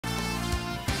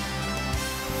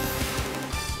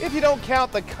If you don't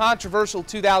count the controversial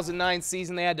 2009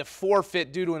 season they had to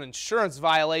forfeit due to an insurance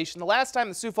violation, the last time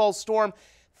the Sioux Falls Storm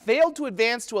failed to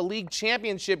advance to a league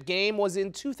championship game was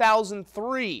in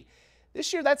 2003.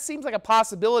 This year, that seems like a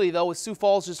possibility, though, with Sioux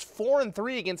Falls just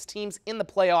 4-3 against teams in the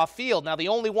playoff field. Now, the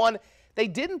only one they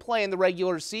didn't play in the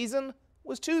regular season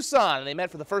was Tucson, and they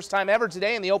met for the first time ever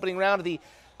today in the opening round of the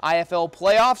IFL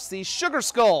playoffs, the Sugar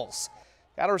Skulls.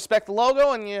 Got to respect the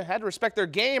logo, and you had to respect their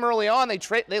game early on. They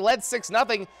led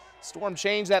 6-0. Storm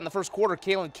changed that in the first quarter.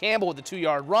 Kalen Campbell with the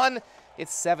 2-yard run.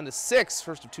 It's 7-6,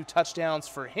 first of 2 touchdowns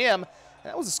for him.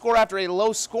 That was a score after a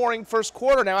low-scoring first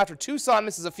quarter. Now, after Tucson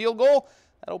misses a field goal,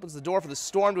 that opens the door for the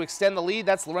Storm to extend the lead.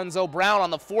 That's Lorenzo Brown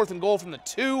on the 4th and goal from the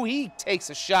 2. He takes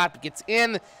a shot but gets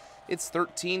in. It's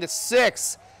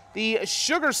 13-6. The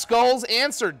Sugar Skulls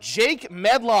answer. Jake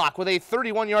Medlock with a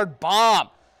 31-yard bomb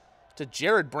to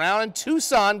Jared Brown, and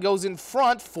Tucson goes in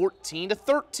front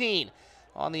 14-13.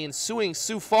 On the ensuing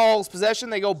Sioux Falls possession,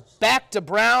 they go back to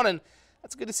Brown, and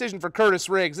that's a good decision for Curtis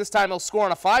Riggs. This time he'll score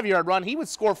on a 5-yard run. He would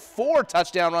score 4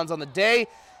 touchdown runs on the day.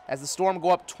 As the Storm go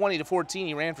up 20-14,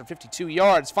 he ran for 52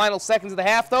 yards. Final seconds of the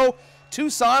half, though,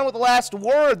 Tucson with the last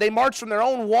word. They march from their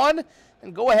own 1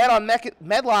 and go ahead on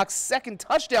Medlock's second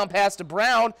touchdown pass to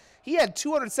Brown. He had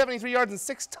 273 yards and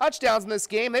 6 touchdowns in this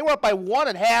game. They were up by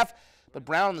 1.5. But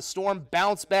Brown and the Storm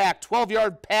bounce back.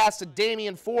 12-yard pass to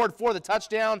Damian Ford for the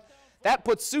touchdown. That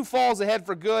puts Sioux Falls ahead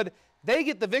for good. They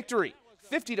get the victory,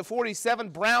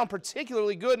 50-47. Brown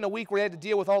particularly good in a week where he had to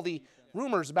deal with all the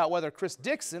rumors about whether Chris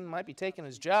Dixon might be taking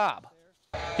his job.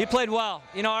 He played well.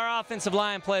 You know, our offensive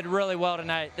line played really well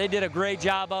tonight. They did a great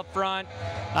job up front,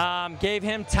 gave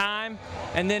him time,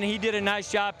 and then he did a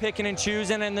nice job picking and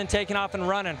choosing and then taking off and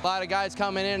running. A lot of guys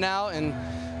coming in and out, and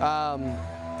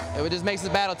it just makes us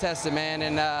battle tested, man.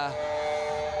 And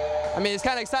I mean, it's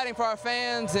kind of exciting for our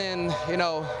fans, and you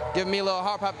know, giving me a little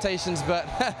heart palpitations, but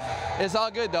it's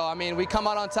all good though. I mean, we come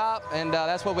out on top, and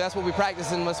that's what we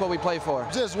practice and that's what we play for.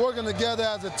 Just working together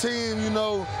as a team, you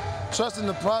know, trusting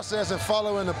the process and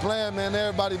following the plan, man.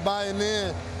 Everybody buying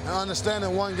in and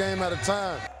understanding one game at a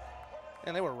time.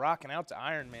 And they were rocking out to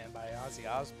Iron Man by Ozzy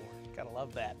Osbourne. Gotta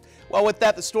love that. Well, with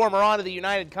that, the Storm are on to the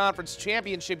United Conference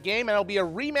Championship game, and it'll be a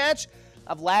rematch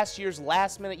of last year's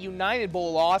last-minute United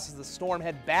Bowl loss as the Storm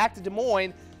head back to Des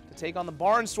Moines to take on the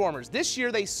Barnstormers. This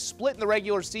year, they split in the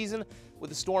regular season, with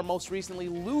the Storm most recently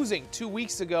losing 2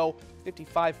 weeks ago,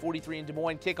 55-43 in Des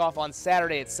Moines. Kickoff on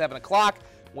Saturday at 7 o'clock.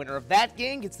 Winner of that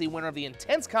game gets the winner of the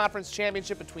Intense Conference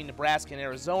Championship between Nebraska and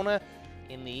Arizona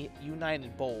in the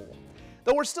United Bowl.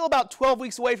 Though we're still about 12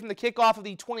 weeks away from the kickoff of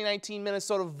the 2019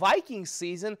 Minnesota Vikings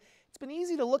season, it's been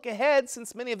easy to look ahead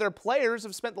since many of their players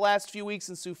have spent the last few weeks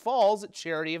in Sioux Falls at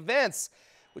charity events,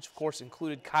 which of course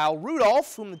included Kyle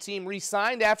Rudolph, whom the team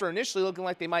re-signed after initially looking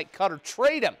like they might cut or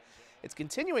trade him. It's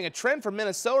continuing a trend for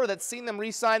Minnesota that's seen them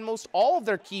re-sign most all of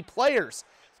their key players.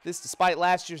 This despite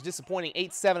last year's disappointing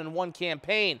 8-7-1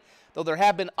 campaign. Though there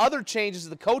have been other changes to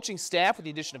the coaching staff with the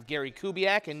addition of Gary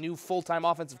Kubiak and new full-time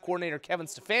offensive coordinator Kevin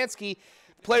Stefanski,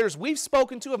 the players we've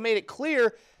spoken to have made it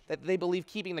clear that they believe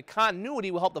keeping the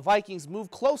continuity will help the Vikings move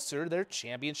closer to their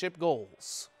championship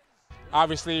goals.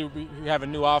 Obviously, we have a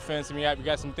new offense, and we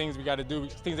got some things we got to do,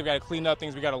 things we got to clean up,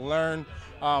 things we got to learn.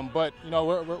 But you know,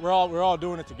 we're all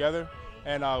doing it together,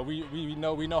 and we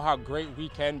know how great we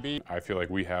can be. I feel like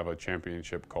we have a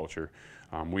championship culture.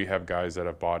 We have guys that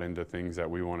have bought into things that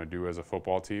we want to do as a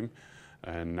football team,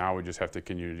 and now we just have to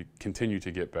continue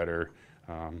to get better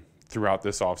throughout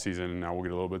this offseason, and now we'll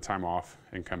get a little bit of time off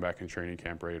and come back in training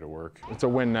camp ready to work. It's a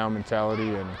win now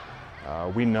mentality,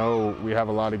 and we know we have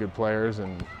a lot of good players,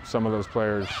 and some of those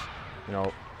players, you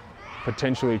know,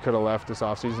 potentially could have left this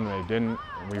offseason and they didn't,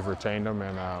 and we've retained them,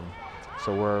 and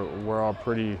so we're all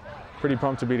pretty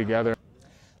pumped to be together.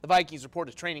 The Vikings report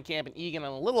to training camp in Eagan in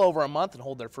a little over a month and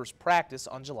hold their first practice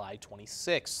on July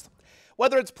 26th.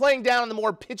 Whether it's playing down in the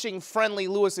more pitching-friendly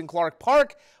Lewis and Clark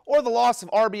Park or the loss of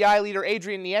RBI leader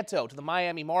Adrian Nieto to the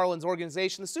Miami Marlins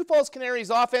organization, the Sioux Falls Canaries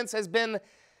offense has been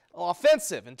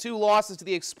offensive in 2 losses to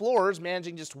the Explorers,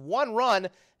 managing just 1 run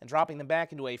and dropping them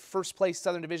back into a first-place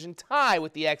Southern Division tie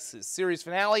with the X's. Series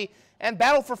finale and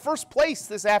battle for first place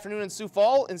this afternoon in Sioux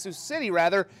City.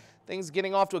 Things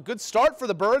getting off to a good start for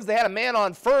the Birds. They had a man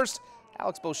on first.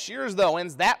 Alex Boshears, though,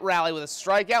 ends that rally with a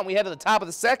strikeout, and we head to the top of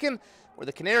the second, where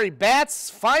the Canary bats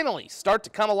finally start to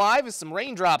come alive as some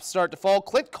raindrops start to fall.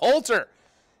 Clint Coulter,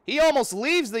 he almost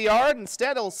leaves the yard.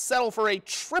 Instead, he'll settle for a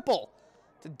triple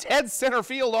to dead center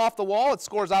field off the wall. It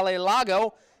scores Ale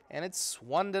Lago, and it's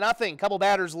 1-0. A couple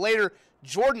batters later,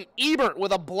 Jordan Ebert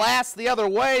with a blast the other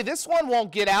way. This one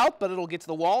won't get out, but it'll get to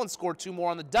the wall and score 2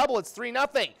 more on the double. It's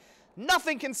 3-0.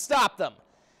 Nothing can stop them.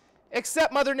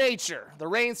 Except Mother Nature. The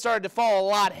rain started to fall a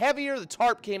lot heavier, the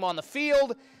tarp came on the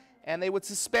field, and they would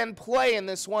suspend play in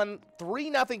this one.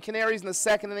 3-0 Canaries in the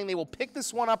second inning. They will pick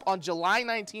this one up on July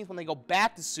 19th when they go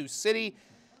back to Sioux City.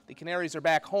 The Canaries are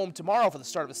back home tomorrow for the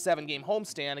start of a 7-game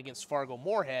homestand against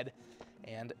Fargo-Moorhead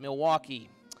and Milwaukee.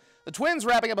 The Twins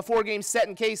wrapping up a 4-game set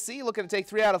in KC, looking to take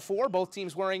 3 out of 4. Both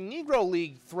teams wearing Negro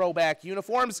League throwback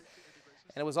uniforms.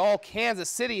 And it was all Kansas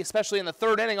City, especially in the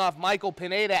third inning off Michael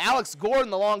Pineda. Alex Gordon,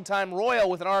 the longtime Royal,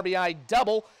 with an RBI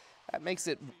double. That makes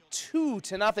it 2-0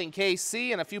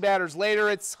 KC, and a few batters later,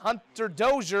 it's Hunter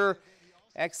Dozier.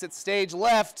 Exit stage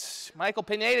left. Michael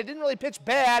Pineda didn't really pitch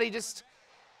bad. He just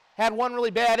had one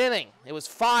really bad inning. It was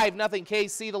 5-0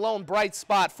 KC, the lone bright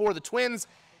spot for the Twins.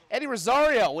 Eddie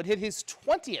Rosario would hit his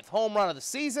 20th home run of the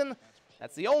season.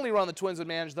 That's the only run the Twins would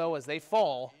manage, though, as they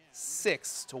fall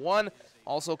 6-1.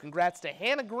 Also, congrats to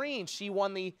Hannah Green. She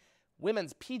won the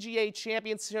Women's PGA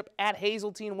Championship at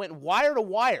Hazeltine, went wire to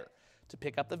wire to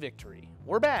pick up the victory.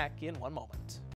 We're back in one moment.